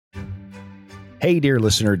Hey, dear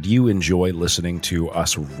listener, do you enjoy listening to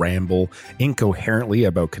us ramble incoherently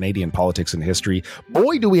about Canadian politics and history?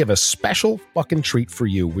 Boy, do we have a special fucking treat for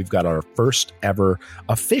you. We've got our first ever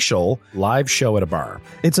official live show at a bar.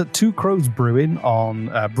 It's at Two Crows Brewing on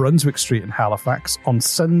Brunswick Street in Halifax on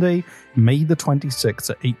Sunday, May the 26th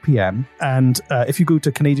at 8 p.m. And if you go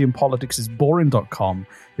to CanadianPoliticsIsBoring.com,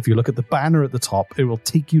 if you look at the banner at the top, it will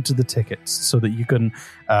take you to the tickets so that you can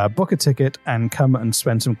book a ticket and come and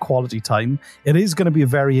spend some quality time. It is going to be a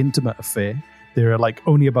very intimate affair. There are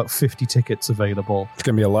only about 50 tickets available. It's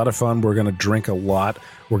going to be a lot of fun. We're going to drink a lot.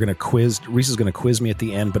 We're going to quiz. Reese is going to quiz me at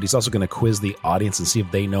the end, but he's also going to quiz the audience and see if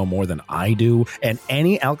they know more than I do. And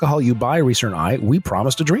any alcohol you buy, Reese and I, we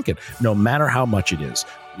promise to drink it, no matter how much it is.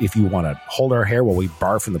 If you want to hold our hair while we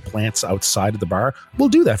barf from the plants outside of the bar, we'll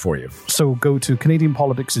do that for you. So go to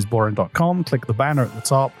CanadianPoliticsIsBoring.com, click the banner at the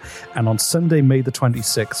top, and on Sunday, May the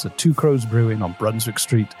 26th at Two Crows Brewing on Brunswick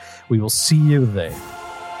Street, we will see you there.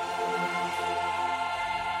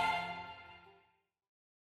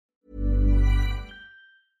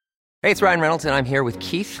 Hey, it's Ryan Reynolds, and I'm here with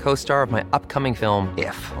Keith, co-star of my upcoming film,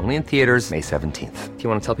 If, only in theaters May 17th. Do you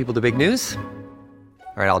want to tell people the big news?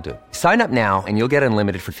 All right, I'll do it. Sign up now and you'll get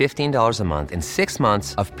unlimited for $15 a month and 6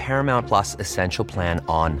 months of Paramount Plus Essential Plan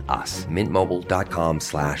on us.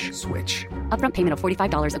 MintMobile.com/switch. Upfront payment of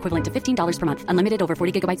 $45 equivalent to $15 per month. Unlimited over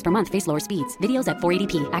 40 gigabytes per month. Face lower speeds. Videos at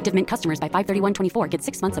 480p. Active Mint customers by 531.24 get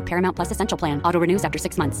 6 months of Paramount Plus Essential Plan. Auto renews after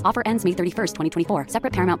 6 months. Offer ends May 31st, 2024.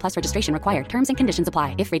 Separate Paramount Plus registration required. Terms and conditions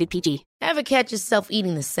apply if rated PG. Ever catch yourself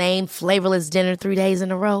eating the same flavorless dinner 3 days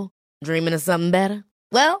in a row? Dreaming of something better?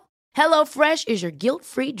 Well, HelloFresh is your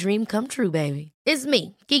guilt-free dream come true, baby. It's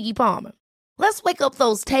me, Keke Palmer. Let's wake up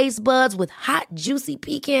those taste buds with hot, juicy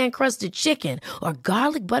pecan-crusted chicken or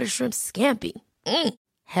garlic butter shrimp scampi.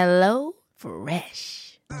 Hello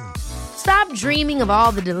Fresh. Stop dreaming of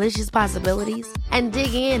all the delicious possibilities and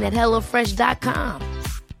dig in at HelloFresh.com.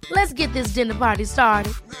 Let's get this dinner party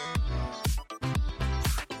started.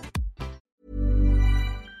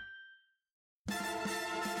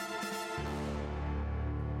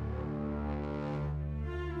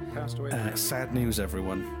 Sad news,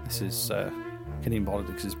 everyone. This is Canadian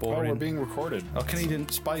Politics is Boring. Oh, we're being recorded. Oh, Canadian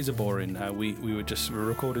Spies are Boring. We were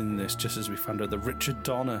recording this just as we found out that Richard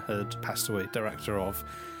Donner had passed away, director of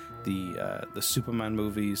the Superman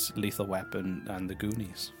movies, Lethal Weapon, and The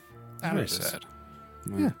Goonies. Very sad.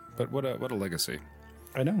 Yeah. But what a legacy.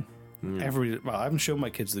 I know. I haven't shown my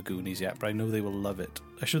kids The Goonies yet, but I know they will love it.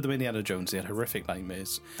 I showed them Indiana Jones. They had horrific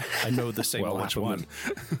nightmares. I know the same Well, will which happen one?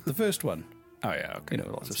 with the first one. Oh, yeah, okay.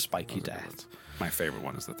 Lots of spiky death. My favorite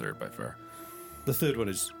one is the third by far. The third one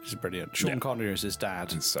is brilliant. Sean Connery is his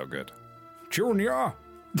dad. It's so good. Junior!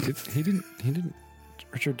 He didn't.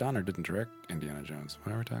 Richard Donner didn't direct Indiana Jones.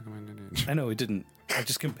 Why are we talking about Indiana Jones? I know he didn't. I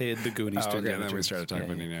just compared The Goonies to Indiana Jones. Then we started talking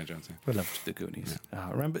about Indiana Jones. Yeah. We loved The Goonies.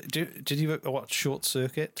 Yeah. Remember, did you ever watch Short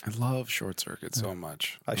Circuit? I love Short Circuit so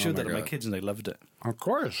much. I showed that to my kids and they loved it. Of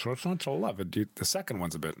course. What's not to love it? The second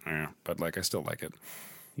one's a bit, but I still like it.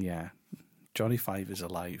 Yeah. Johnny Five is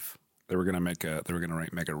alive. They were gonna make a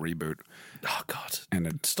reboot. Oh God!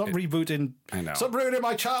 And stop rebooting. I know. Stop ruining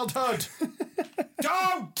my childhood.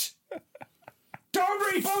 Don't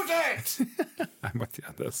reboot it. I'm with you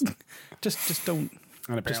on this. just don't.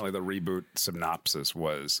 And apparently, the reboot synopsis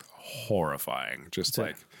was horrifying. It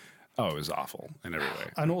was awful in every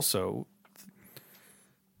way. And also,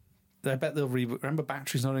 I bet they'll reboot. Remember,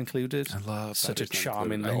 Batteries Not Included? I love such a Batteries Not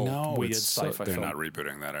charming Included. little weird sci-fi They're film. not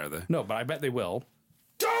rebooting that, are they? No, but I bet they will.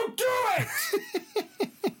 Don't do it!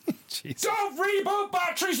 Jesus. Don't reboot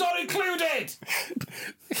Batteries Not Included!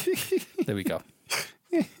 There we go.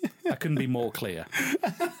 I couldn't be more clear.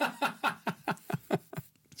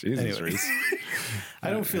 Jesus, Reese. I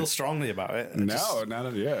don't feel strongly about it. No,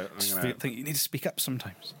 not yet. I think you need to speak up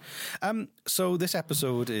sometimes. So this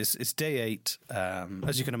episode is day 8.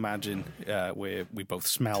 As you can imagine, we both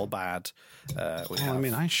smell bad.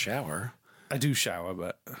 I shower. I do shower,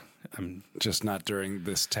 but I'm just not during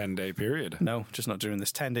this 10-day period. No, just not during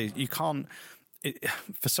this 10 days. You can't.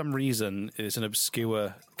 For some reason, it's an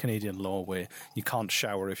obscure Canadian law where you can't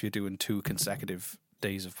shower if you're doing 2 consecutive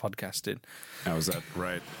days of podcasting. Oh, is that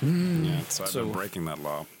right? Yeah, so I've been breaking that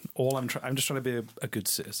law. I'm just trying to be a good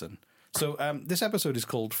citizen. So this episode is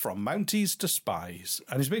called From Mounties to Spies,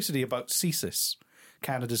 and it's basically about CSIS,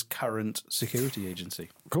 Canada's current security agency.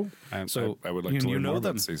 Cool. And so I would like to learn more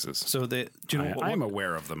about CSIS. So do you know I'm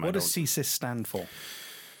aware of them. What does CSIS stand for?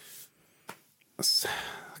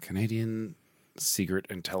 Canadian Secret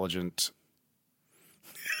Intelligent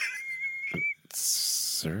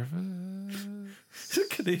Service?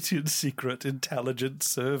 Canadian Secret Intelligence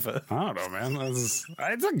Server. I don't know, man. It's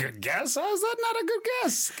a good guess. How is that not a good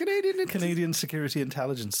guess? Canadian Security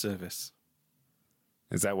Intelligence Service.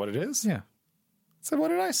 Is that what it is? Yeah. So what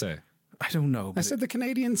did I say? I don't know. I said the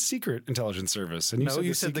Canadian Secret Intelligence Service. And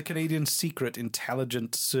you said the Canadian Secret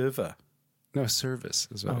Intelligence Server. No, service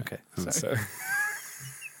is what Okay. So,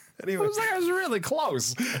 Anyway, I was really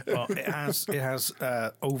close. well, it has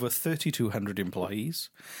over 3,200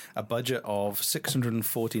 employees, a budget of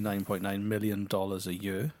 $649.9 million a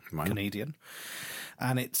year, Wow. Canadian,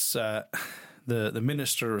 and it's the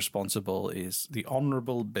minister responsible is the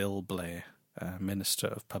Honourable Bill Blair, Minister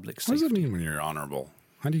of Public What Safety. does it mean when you're honorable?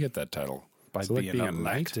 How do you get that title? By Is it like being being a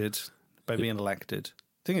knight? elected. By being elected.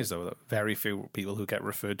 Thing is, though, that very few people who get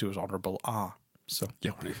referred to as honourable are. So.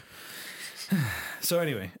 Yeah. So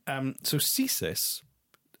anyway, so CSIS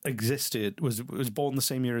existed, was born the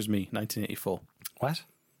same year as me, 1984. What?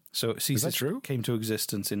 So CSIS that true? came to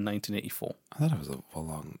existence in 1984. I thought it was a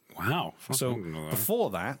long. Wow. So before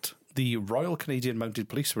that, the Royal Canadian Mounted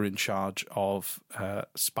Police were in charge of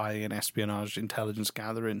spying and espionage, intelligence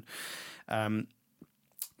gathering.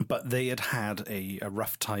 But they had a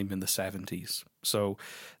rough time in the 70s. So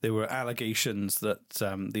there were allegations that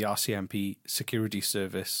the RCMP security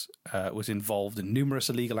service was involved in numerous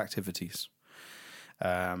illegal activities.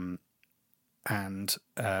 And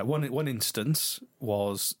one instance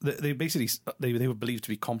was they basically they were believed to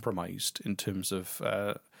be compromised in terms of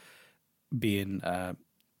being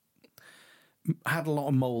had a lot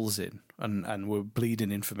of moles in and were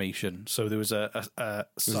bleeding information. So there was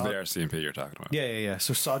This is the RCMP you're talking about. Yeah.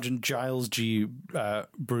 So Sergeant Giles G.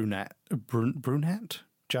 Brunette,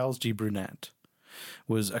 Giles G. Brunette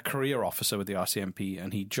was a career officer with the RCMP,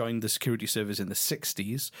 and he joined the security service in the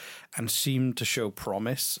 60s and seemed to show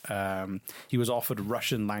promise. He was offered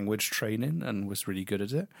Russian language training and was really good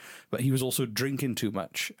at it, but he was also drinking too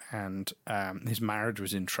much, and his marriage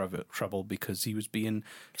was in trouble because he was being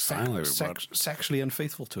sexually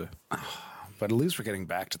unfaithful to her. But at least we're getting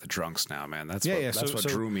back to the drunks now, man. That's what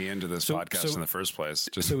drew me into this podcast in the first place.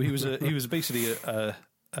 So he was basically a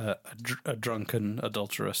drunken,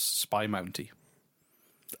 adulterous spy mountie.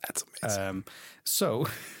 That's amazing. So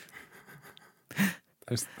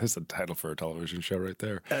there's a title for a television show right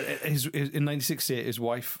there. in 1968, his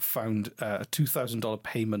wife found a $2,000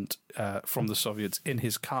 payment from the Soviets in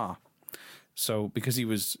his car. So because he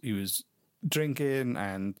was drinking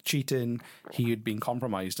and cheating, he had been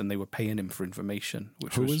compromised, and they were paying him for information.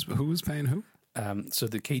 Who was paying who? So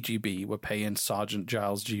the KGB were paying Sergeant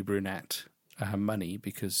Giles G. Brunette money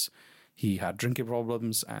because he had drinking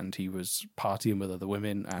problems and he was partying with other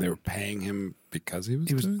women. And they were paying him because he was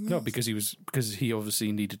doing no, this? because he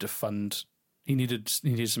obviously needed to fund. He needed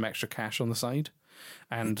some extra cash on the side,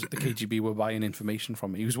 and the KGB were buying information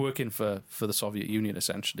from him. He was working for the Soviet Union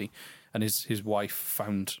essentially, and his wife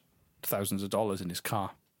found thousands of dollars in his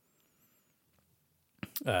car.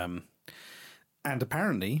 And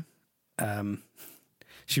apparently,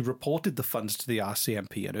 she reported the funds to the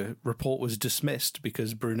RCMP, and her report was dismissed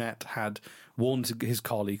because Brunette had warned his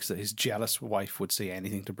colleagues that his jealous wife would say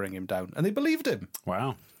anything to bring him down, and they believed him.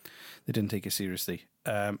 Wow. They didn't take it seriously.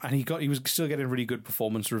 And he was still getting really good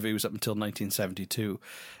performance reviews up until 1972.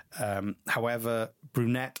 However,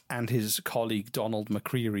 Brunette and his colleague Donald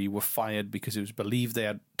McCreary were fired because it was believed they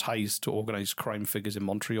had ties to organised crime figures in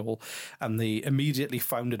Montreal, and they immediately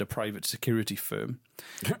founded a private security firm.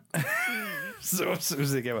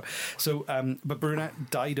 But Brunette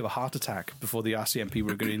died of a heart attack before the RCMP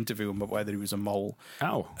were going to interview him about whether he was a mole.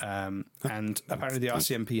 Oh. And apparently the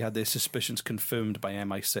RCMP had their suspicions confirmed by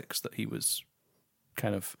MI6 that he was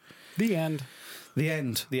kind of the end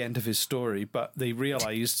of his story. But they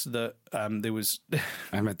realised that there was...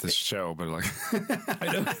 I meant this show, but like... I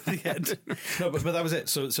know, the end. No, but that was it.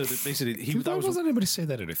 So basically... Why doesn't anybody say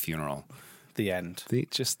that at a funeral? The end.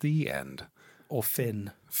 Just the end. Or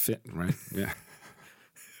Finn. Finn, right? Yeah.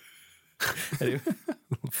 Anyway,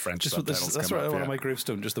 French just subtitles that's come right up, on my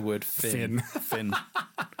gravestone, just the word Finn. Finn.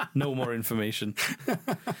 No more information.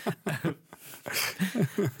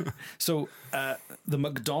 So the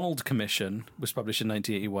MacDonald Commission was published in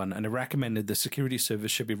 1981, and it recommended the security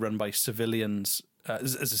service should be run by civilians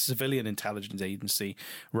as a civilian intelligence agency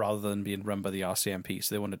rather than being run by the RCMP.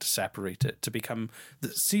 So they wanted to separate it to become the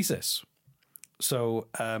CSIS. So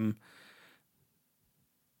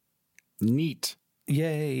neat.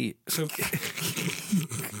 Yay. So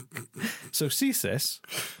CSIS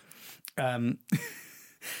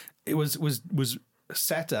it was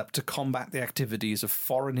set up to combat the activities of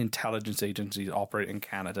foreign intelligence agencies operating in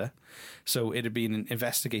Canada. So it had been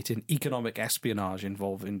investigating economic espionage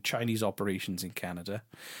involving Chinese operations in Canada.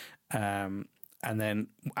 And then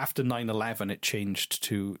after 9/11, it changed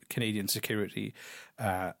to Canadian security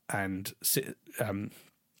and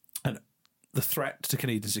the threat to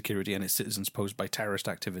Canadian security and its citizens posed by terrorist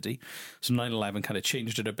activity. So 9/11 kind of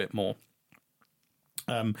changed it a bit more.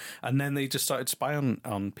 And then they just started spying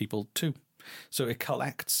on people too. So it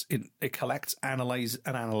collects,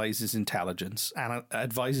 analyzes intelligence, and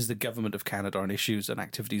advises the government of Canada on issues and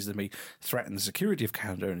activities that may threaten the security of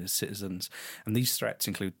Canada and its citizens. And these threats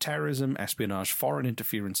include terrorism, espionage, foreign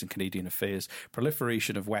interference in Canadian affairs,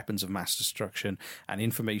 proliferation of weapons of mass destruction, and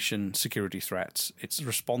information security threats. It's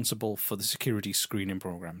responsible for the security screening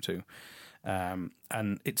program too.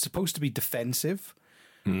 And it's supposed to be defensive,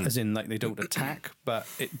 as in like they don't attack, but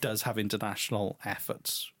it does have international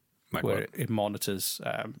efforts. Like where what? it monitors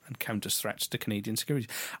and counters threats to Canadian security.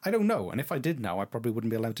 I don't know, and if I did know, I probably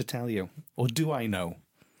wouldn't be allowed to tell you. Or do I know?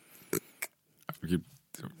 You'd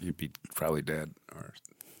be probably dead, or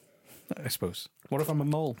I suppose. What if I'm a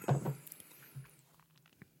mole?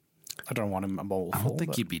 I don't want a mole. I don't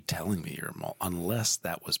think you'd be telling me you're a mole unless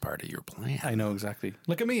that was part of your plan. I know exactly.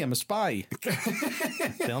 Look at me, I'm a spy.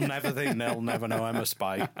 They'll never know I'm a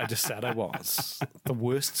spy. I just said I was. The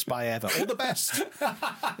worst spy ever. Or the best.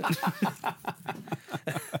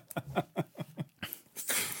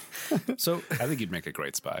 So I think you'd make a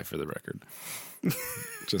great spy, for the record.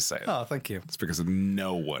 Just saying. Oh, thank you. It's because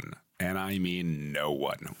no one, and I mean no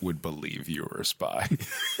one, would believe you were a spy.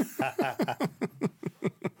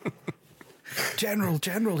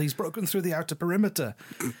 General, he's broken through the outer perimeter.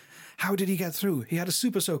 How did he get through? He had a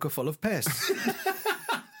super soaker full of piss.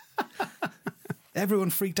 Everyone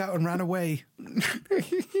freaked out and ran away.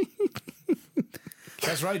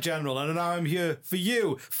 That's right, General, and now I'm here for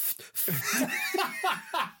you.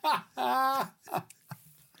 There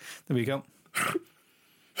we go.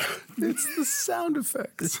 It's the sound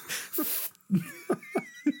effects.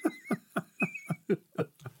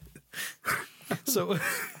 So,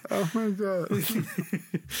 Oh my god!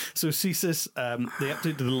 so CSIS, they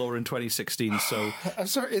updated the law in 2016. So, I'm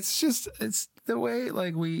sorry. It's the way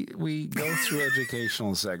like we go through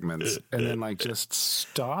educational segments and then like just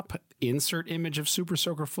stop. Insert image of super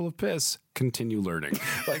soaker full of piss. Continue learning.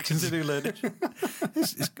 Like continue learning.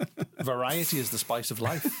 Variety is the spice of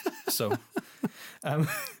life. So,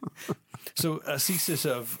 CSIS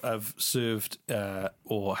have served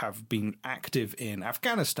or have been active in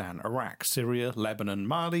Afghanistan, Iraq, Syria, Lebanon,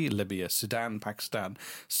 Mali, Libya, Sudan, Pakistan,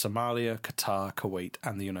 Somalia, Qatar, Kuwait,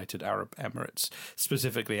 and the United Arab Emirates,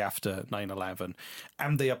 specifically after 9/11.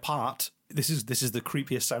 And they are part. This is the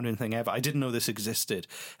creepiest sounding thing ever. I didn't know this existed.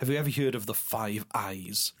 Have you ever heard of the Five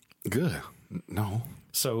Eyes? good. No.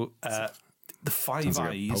 So the Five Sounds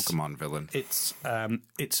like a Eyes Pokemon villain. It's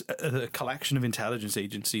a collection of intelligence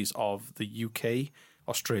agencies of the UK,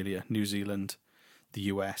 Australia, New Zealand, the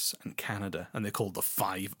US, and Canada, and they're called the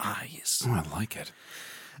Five Eyes. Oh, I like it.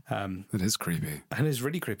 It is creepy. And it's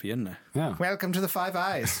really creepy, isn't it? Yeah. Welcome to the Five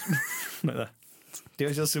Eyes. Like that.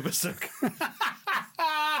 Here's your super suck.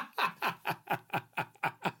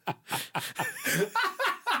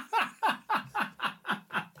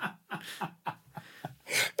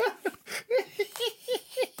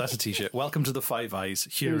 That's a t-shirt. Welcome to the Five Eyes.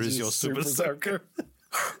 Here is your super sucker.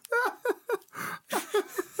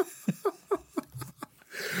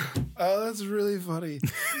 Oh, that's really funny.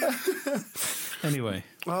 Anyway.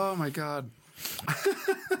 Oh my god.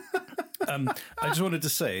 I just wanted to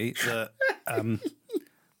say that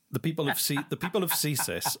the people of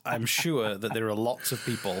CSIS, I'm sure that there are lots of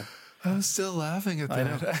people. I'm still laughing at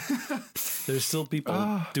that. There's still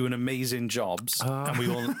people doing amazing jobs, and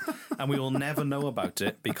we will never know about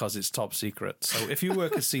it because it's top secret. So if you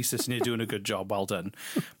work at CSIS and you're doing a good job, well done.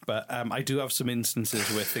 But I do have some instances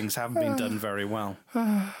where things haven't been done very well.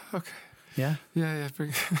 Okay. Yeah. Yeah.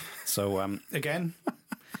 So again,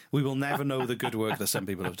 we will never know the good work that some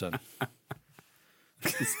people have done.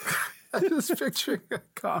 I'm just picturing a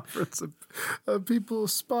conference of people,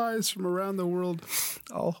 spies from around the world,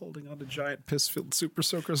 all holding on to giant piss-filled super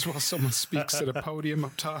soakers while someone speaks at a podium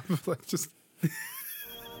up top. Like just.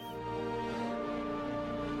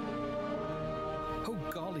 Oh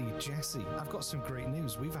golly, Jesse, I've got some great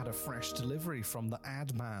news. We've had a fresh delivery from the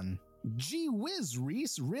Ad Man. Gee whiz,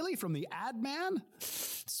 Reese, really? From the Ad Man?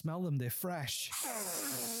 Smell them, they're fresh.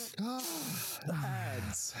 The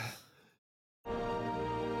ads.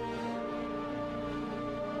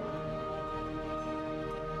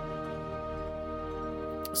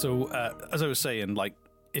 So, as I was saying, like,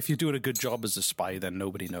 if you're doing a good job as a spy, then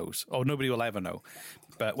nobody knows, or nobody will ever know.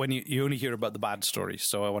 But when you only hear about the bad stories,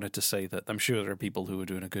 so I wanted to say that I'm sure there are people who are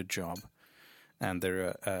doing a good job, and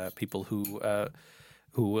there are people who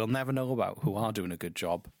who we'll never know about, who are doing a good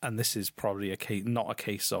job. And this is probably not a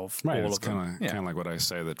case of right. all It's of them. kind of like what I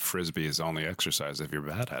say, that Frisbee is only exercise if you're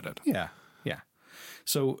bad at it. Yeah.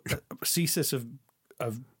 So CSIS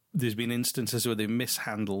there's been instances where they've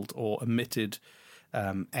mishandled or omitted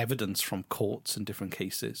evidence from courts in different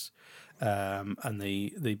cases. And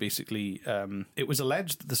they basically, it was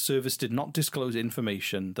alleged that the service did not disclose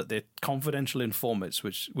information that their confidential informants,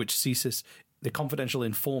 which CSIS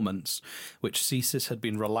had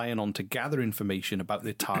been relying on to gather information about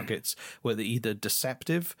their targets, were either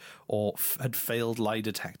deceptive or had failed lie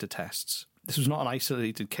detector tests. This was not an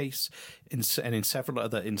isolated case, and in several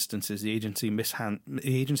other instances, the agency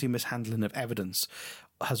mishandling of evidence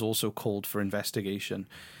has also called for investigation.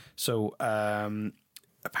 So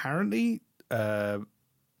apparently,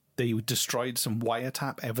 they destroyed some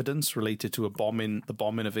wiretap evidence related to the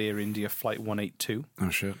bombing of Air India Flight 182. Oh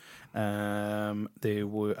shit! There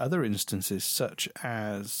were other instances such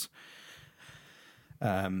as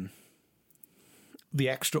the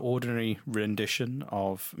extraordinary rendition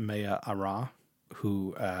of Maya Arar,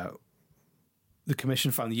 who the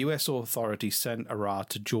commission found the U.S. authorities sent Arar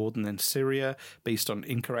to Jordan and Syria based on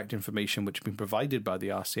incorrect information which had been provided by the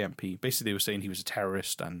RCMP. Basically, they were saying he was a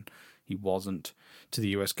terrorist and he wasn't, to the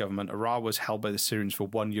U.S. government. Arar was held by the Syrians for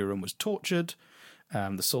 1 year and was tortured.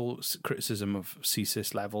 The sole criticism of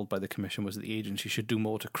CSIS leveled by the commission was that the agency should do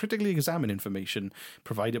more to critically examine information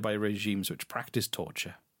provided by regimes which practice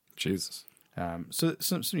torture. Jesus. So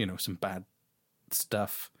some bad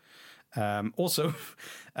stuff. Also,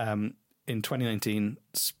 in 2019,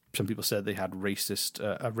 some people said they had a racist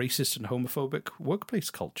and homophobic workplace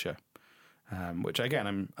culture, which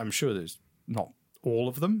again, I'm sure there's not all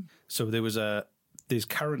of them. So there's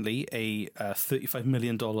currently a $35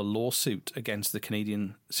 million lawsuit against the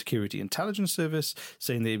Canadian Security Intelligence Service,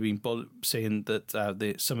 saying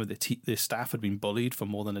that some of their staff had been bullied for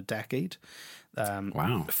more than a decade.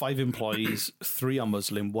 Wow. 5 employees, 3 are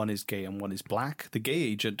Muslim, 1 is gay and 1 is black. The gay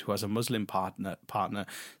agent, who has a Muslim partner,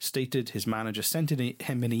 stated his manager sent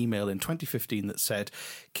him an email in 2015 that said,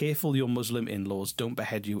 "Careful, your Muslim in-laws don't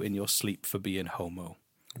behead you in your sleep for being homo."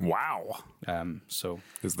 Wow. So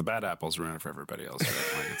because the bad apples ruin it for everybody else.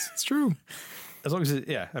 Right? Like it's true. As long as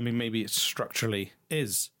maybe it structurally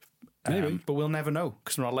is. Maybe. But we'll never know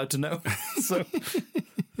because we're not allowed to know. So,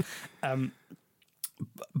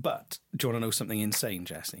 but do you want to know something insane,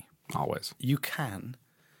 Jesse? Always. You can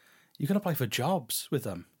apply for jobs with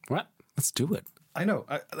them. What? Let's do it. I know.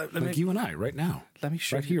 Like you and I, right now. Let me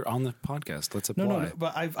show right you. here on the podcast. Let's apply. No.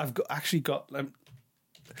 But I've got.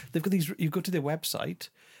 They've got these. You go to their website.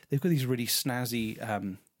 They've got these really snazzy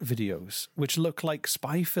videos, which look like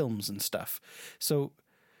spy films and stuff. So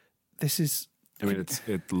this is. I mean,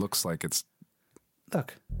 it looks like it's.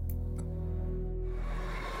 Look.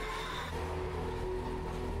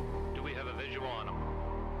 Do we have a visual on him?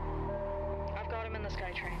 I've got him in the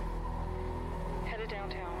SkyTrain. Headed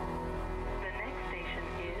downtown. The next station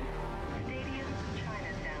is Stadium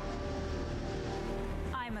Chinatown.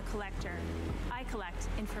 I'm a collector. I collect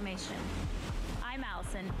information. I'm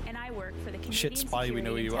Allison, and I work for the Canadian Shit spy, we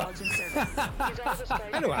know who you are. He's out of the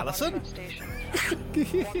SkyTrain. Hello, Allison.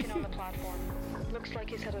 Walking on the platform. Looks like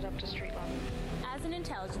he's headed up to street level. As an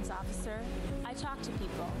intelligence officer, I talk to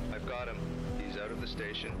people. I've got him. He's out of the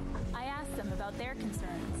station. I ask them about their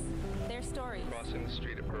concerns, their stories. Crossing the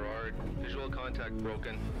street at Burrard. Visual contact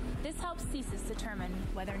broken. This helps CSIS determine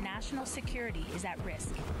whether national security is at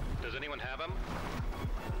risk. Does anyone have him?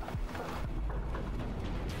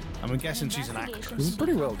 I'm guessing she's an actress. It's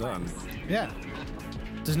pretty well done. Yeah.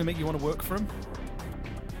 Doesn't it make you want to work for him?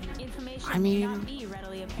 Information may not be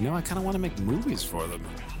readily apparent. I kind of want to make movies for them,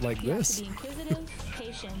 like You this. have to be inquisitive,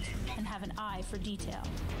 patient, and have an eye for detail.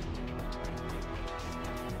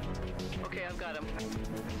 Okay, I've got him.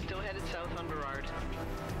 Still headed south on Burrard.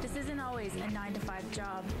 This isn't always a 9-to-5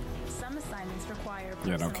 job. Some assignments require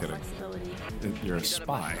Yeah, personal no kidding. flexibility. You're a He's at a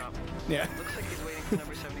bus spy. stop. Yeah. Looks like he's waiting for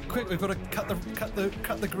number 74. Quick, we've got to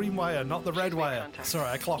cut the green wire, not the red wire. Sorry,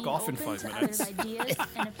 I clock Being off in open 5 to minutes. others' ideas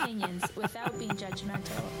and opinions without being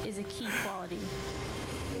judgmental is a key quality.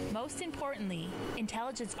 Most importantly,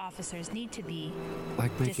 intelligence officers need to be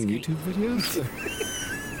Like making discreet. YouTube videos?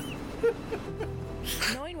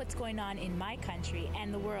 Knowing what's going on in my country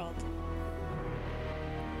and the world.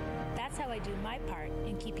 That's how I do my part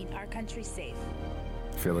in keeping our country safe.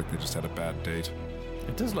 I feel like they just had a bad date,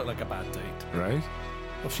 It does look like a bad date. right?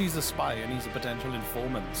 Well, she's a spy and he's a potential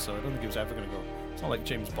informant, so I don't think he was ever going to go. It's not like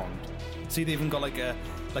James Bond. See, they even got like a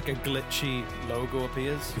glitchy logo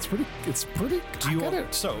appears. It's pretty. Do you want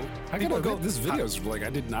it? I gotta go. This video's like, I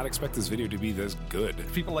did not expect this video to be this good.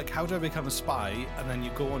 People like, how do I become a spy? And then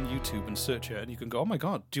you go on YouTube and search it, and you can go, oh my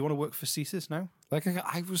god, do you want to work for CSIS now? Like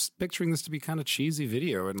I was picturing this to be kind of cheesy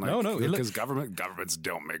video, and like no, because governments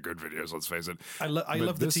don't make good videos. Let's face it. I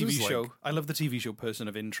love the TV show. I love the TV show Person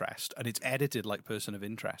of Interest, and it's edited like Person of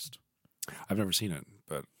Interest. I've never seen it,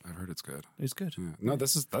 but I've heard it's good. It's good. Yeah. No,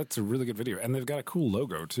 that's a really good video, and they've got a cool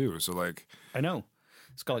logo too. So like, I know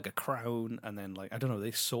it's got like a crown, and then like I don't know,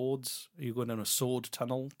 they swords. Are you going down a sword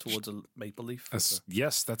tunnel towards a maple leaf?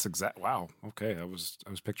 Yes, that's exact. Wow. Okay, I was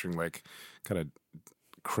picturing like kind of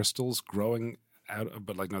crystals growing out of,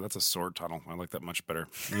 but like no, that's a sword tunnel. I like that much better.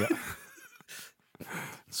 Yeah.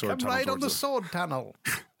 Come right on the sword tunnel.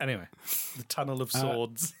 Anyway, the tunnel of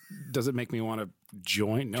swords. Does it make me want to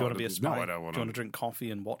join? No, do you want to be a spy? No, I don't want to. Do you want to drink coffee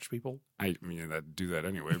and watch people? I mean, I'd do that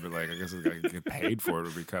anyway, but like, I guess if I could get paid for it,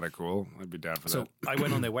 would be kind of cool. I'd be down for that. So I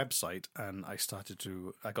went on their website and I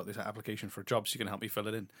got this application for a job, so you can help me fill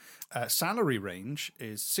it in. Salary range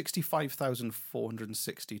is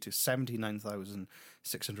 65,460 to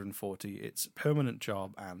 79,640. It's a permanent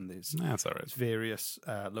job, and there's that's all right. Various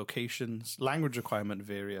locations, language requirement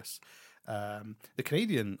various. The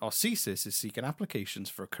Canadian, or CSIS, is seeking applications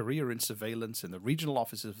for a career in surveillance in the regional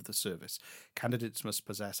offices of the service. Candidates must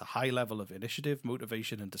possess a high level of initiative,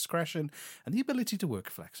 motivation, and discretion, and the ability to work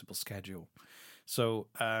a flexible schedule. So,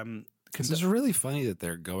 it's really funny that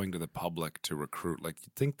they're going to the public to recruit. Like,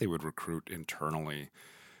 you'd think they would recruit internally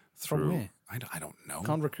through. From where? I don't know.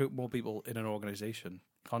 Can't recruit more people in an organization.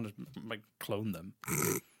 Can't just like clone them.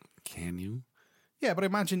 Can you? Yeah, but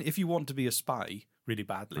imagine if you want to be a spy really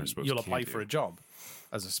badly, you'll apply for a job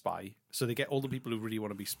as a spy. So they get all the people who really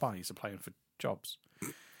want to be spies applying for jobs.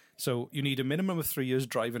 So you need a minimum of 3 years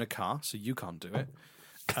driving a car, so you can't do it.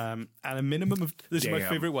 And a minimum of, this is my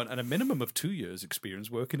favorite one, and a minimum of 2 years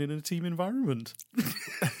experience working in a team environment.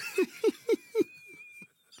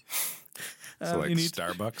 So like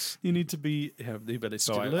Starbucks? You need to have the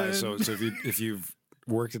ability to learn. So if you've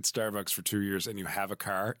worked at Starbucks for 2 years and you have a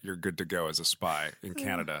car, you're good to go as a spy in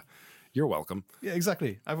Canada. You're welcome. Yeah,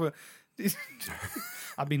 exactly. I've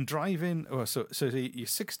been driving. Oh, so you're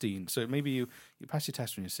 16. So maybe you pass your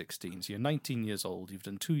test when you're 16. So you're 19 years old. You've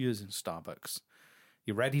done 2 years in Starbucks.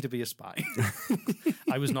 You're ready to be a spy.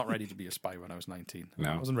 I was not ready to be a spy when I was 19.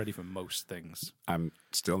 No. I wasn't ready for most things. I'm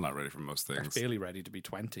still not ready for most things. I was barely ready to be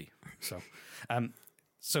 20.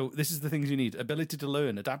 So this is the things you need: ability to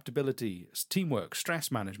learn, adaptability, teamwork,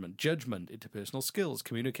 stress management, judgment, interpersonal skills,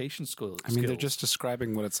 communication skills. I mean, they're just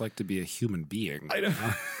describing what it's like to be a human being. I know.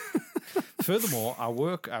 Furthermore, our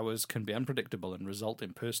work hours can be unpredictable and result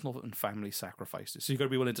in personal and family sacrifices. So you've got to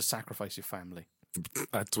be willing to sacrifice your family.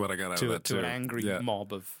 That's what I got out of that, too. To an angry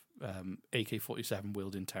mob of AK-47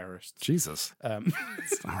 wielding terrorists. Jesus.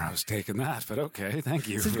 That's not where I was taking that, but okay, thank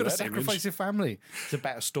you. So you've got to sacrifice your family. It's a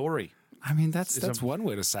better story. I mean, that's one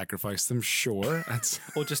way to sacrifice them, sure.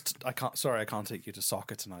 Or just, I can't take you to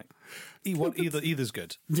soccer tonight. Either's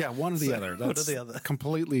good. Yeah, one or the other. One or the other.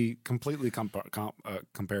 Completely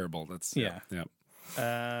comparable. That's yeah.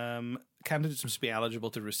 Candidates must be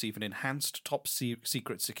eligible to receive an enhanced top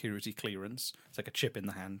secret security clearance. It's like a chip in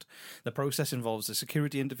the hand. The process involves a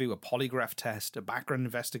security interview, a polygraph test, a background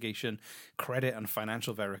investigation, credit and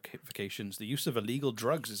financial verifications. The use of illegal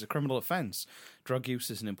drugs is a criminal offence. Drug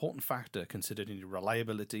use is an important factor considered in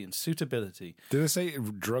reliability and suitability. Did they say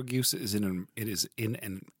drug use is an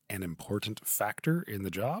important factor in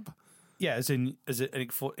the job? Yeah, if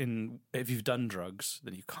you've done drugs,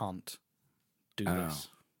 then you can't do this.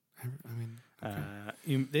 I mean, okay.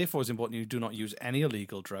 Therefore, it's important you do not use any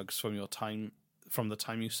illegal drugs from the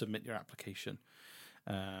time you submit your application.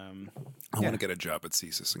 I want to get a job at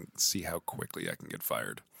CSIS and see how quickly I can get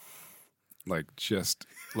fired. Like, just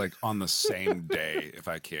like on the same day, if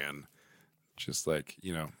I can. Just like,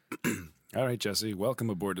 all right, Jesse,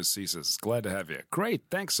 welcome aboard to CSIS. Glad to have you. Great,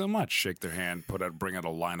 thanks so much. Shake their hand, bring out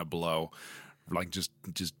a line of blow, like just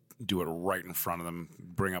do it right in front of them.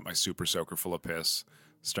 Bring up my super soaker full of piss.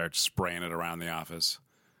 Start spraying it around the office.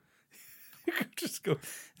 You could just go.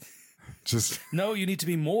 No, you need to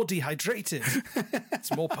be more dehydrated.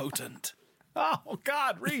 It's more potent. Oh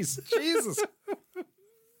God, Reese, Jesus!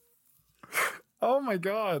 Oh my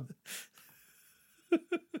God!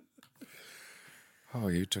 Oh,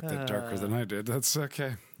 you took that darker than I did. That's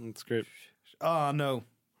okay. That's great. Oh no.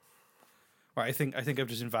 Right, I think I've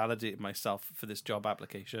just invalidated myself for this job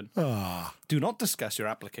application. Ah. Do not discuss your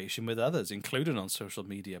application with others, including on social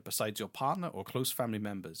media, besides your partner or close family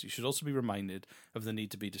members. You should also be reminded of the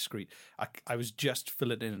need to be discreet. I was just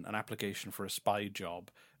filling in an application for a spy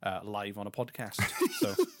job live on a podcast.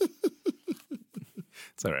 So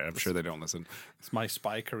It's all right. I'm sure they don't listen. it's my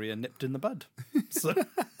spy career nipped in the bud.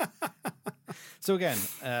 So again,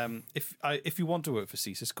 if you want to work for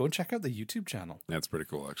CSIS, go and check out the YouTube channel. That's pretty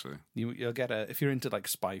cool, actually. You'll get if you're into like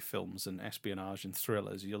spy films and espionage and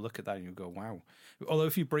thrillers, you'll look at that and you'll go, wow. Although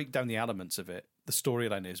if you break down the elements of it, the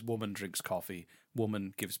storyline is woman drinks coffee,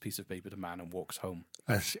 woman gives piece of paper to man and walks home.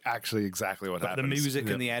 That's actually exactly what happens. The music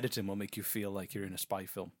Yep. and the editing will make you feel like you're in a spy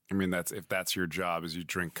film. I mean, if that's your job, is you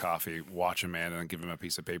drink coffee, watch a man, and then give him a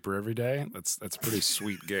piece of paper every day. That's a pretty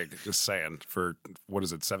sweet gig. Just saying. For what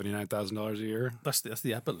is it, $79,000 a year? That's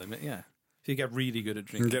the upper limit, yeah. If you get really good at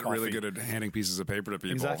You drinking get coffee. really good at handing pieces of paper to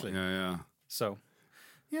people. Exactly. Yeah. So,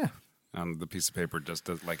 yeah. The piece of paper just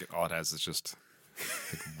does all it has is just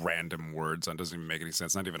like random words. It doesn't even make any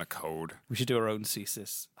sense. Not even a code. We should do our own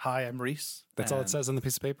CSIS. Hi, I'm Reese. That's all it says on the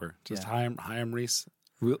piece of paper. Just Yeah. hi, I'm Reese.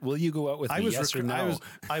 Will you go out with me? Yes or no?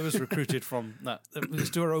 I was recruited from. Let's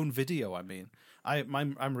do our own video. I mean,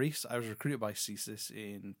 I'm Reese. I was recruited by CSIS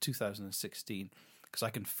in 2016 because I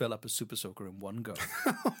can fill up a super soaker in one go.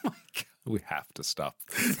 Oh my God. We have to stop.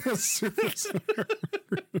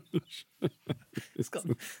 It's got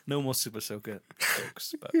no more super soaker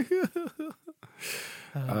jokes. But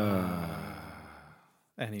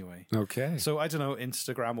anyway, okay. So I don't know,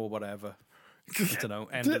 Instagram or whatever. I don't know.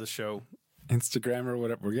 End of the show. Instagram or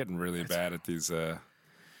whatever. We're getting really bad at these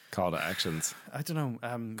call to actions. I don't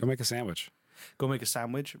know. Go make a sandwich. Go make a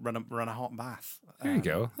sandwich. Run a hot bath. There you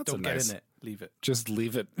go. That's don't a nice, get in it. Leave it. Just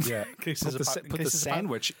leave it. Yeah. Put Put the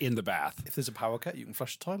sandwich in the bath. If there's a power cut, you can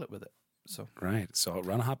flush the toilet with it. So Right. So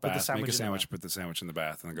run a hot Put the bath, sandwich make a in the sandwich, bath. put the sandwich in the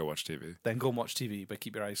bath, and then go watch TV. then go and watch TV, but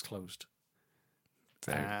keep your eyes closed.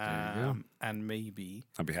 There you go. And maybe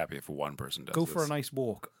I'd be happy if one person does go this. for a nice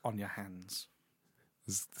walk on your hands.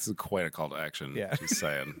 This is quite a call to action. Yeah. She's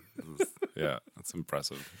saying. Yeah, that's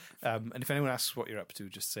impressive. And if anyone asks what you're up to,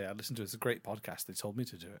 just say, I listened to it. It's a great podcast. They told me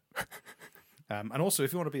to do it. And also,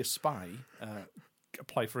 if you want to be a spy,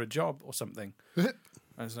 apply for a job or something.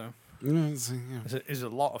 And so, there's a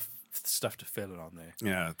lot of stuff to fill in on there.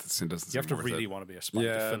 Yeah, it doesn't You have to worth really it. want to be a spy. to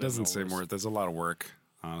Yeah, fill it doesn't in seem all worth. There's a lot of work.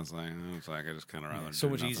 Honestly, it's like I just kind of rather so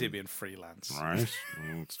do much nothing. easier being freelance. Right?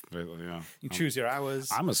 Well, yeah. You choose your hours.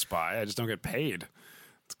 I'm a spy. I just don't get paid.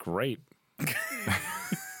 It's great.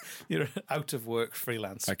 You're out of work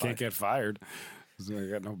freelance. I can't spy. get fired. I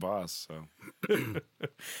got no boss. So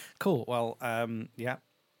Cool. Well, yeah,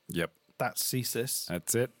 yep, that's CSIS.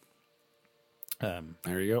 that's it.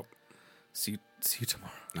 There you go. See you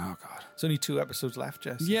tomorrow. Oh God. There's only 2 episodes left,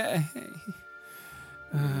 Jess. Yeah.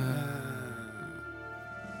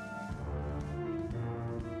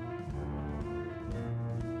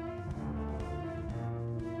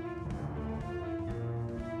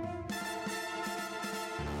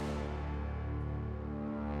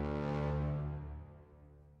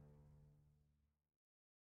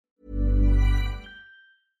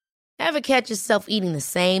 Ever catch yourself eating the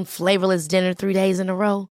same flavorless dinner 3 days in a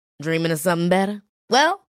row? Dreaming of something better?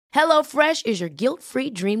 Well, HelloFresh is your guilt-free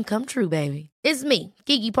dream come true, baby. It's me,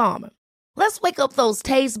 Keke Palmer. Let's wake up those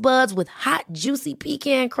taste buds with hot, juicy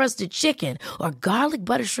pecan-crusted chicken or garlic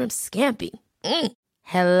butter shrimp scampi.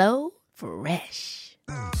 Hello Fresh.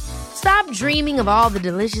 Stop dreaming of all the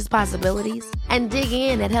delicious possibilities and dig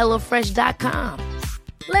in at HelloFresh.com.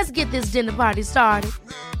 Let's get this dinner party started.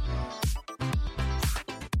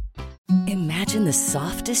 Imagine the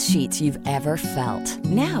softest sheets you've ever felt.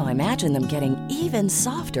 Now imagine them getting even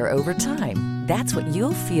softer over time. That's what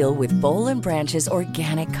you'll feel with Boll & Branch's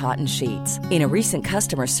organic cotton sheets. In a recent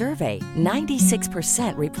customer survey,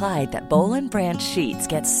 96% replied that Boll & Branch sheets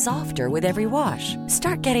get softer with every wash.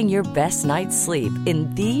 Start getting your best night's sleep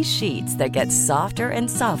in these sheets that get softer and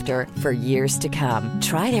softer for years to come.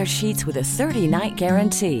 Try their sheets with a 30-night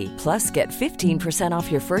guarantee. Plus, get 15% off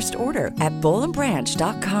your first order at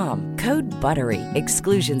bollandbranch.com. Code BUTTERY.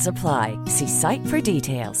 Exclusions apply. See site for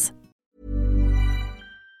details.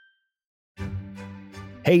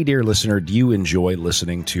 Hey, dear listener, do you enjoy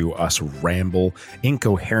listening to us ramble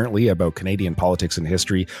incoherently about Canadian politics and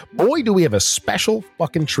history? Boy, do we have a special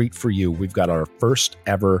fucking treat for you. We've got our first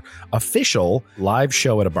ever official live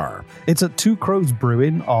show at a bar. It's at Two Crows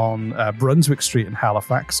Brewing on Brunswick Street in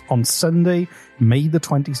Halifax on Sunday, May the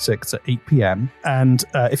 26th at 8 p.m. And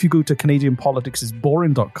if you go to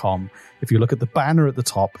CanadianPoliticsIsBoring.com, if you look at the banner at the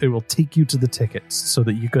top, it will take you to the tickets so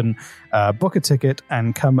that you can book a ticket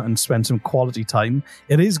and come and spend some quality time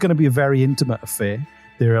It is going to be a very intimate affair.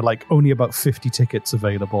 There are like only about 50 tickets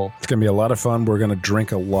available. It's going to be a lot of fun. We're going to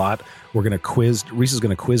drink a lot. We're going to quiz. Reese is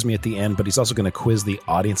going to quiz me at the end, but he's also going to quiz the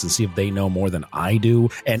audience and see if they know more than I do.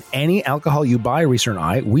 And any alcohol you buy, Reese and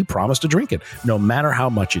I, we promise to drink it, no matter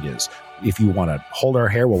how much it is. If you want to hold our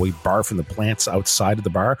hair while we barf from the plants outside of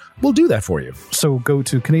the bar, we'll do that for you. So go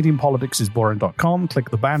to CanadianPoliticsIsBoring.com,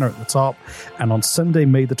 click the banner at the top, and on Sunday,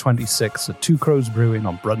 May the 26th at Two Crows Brewing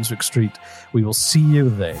on Brunswick Street, we will see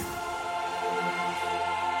you there.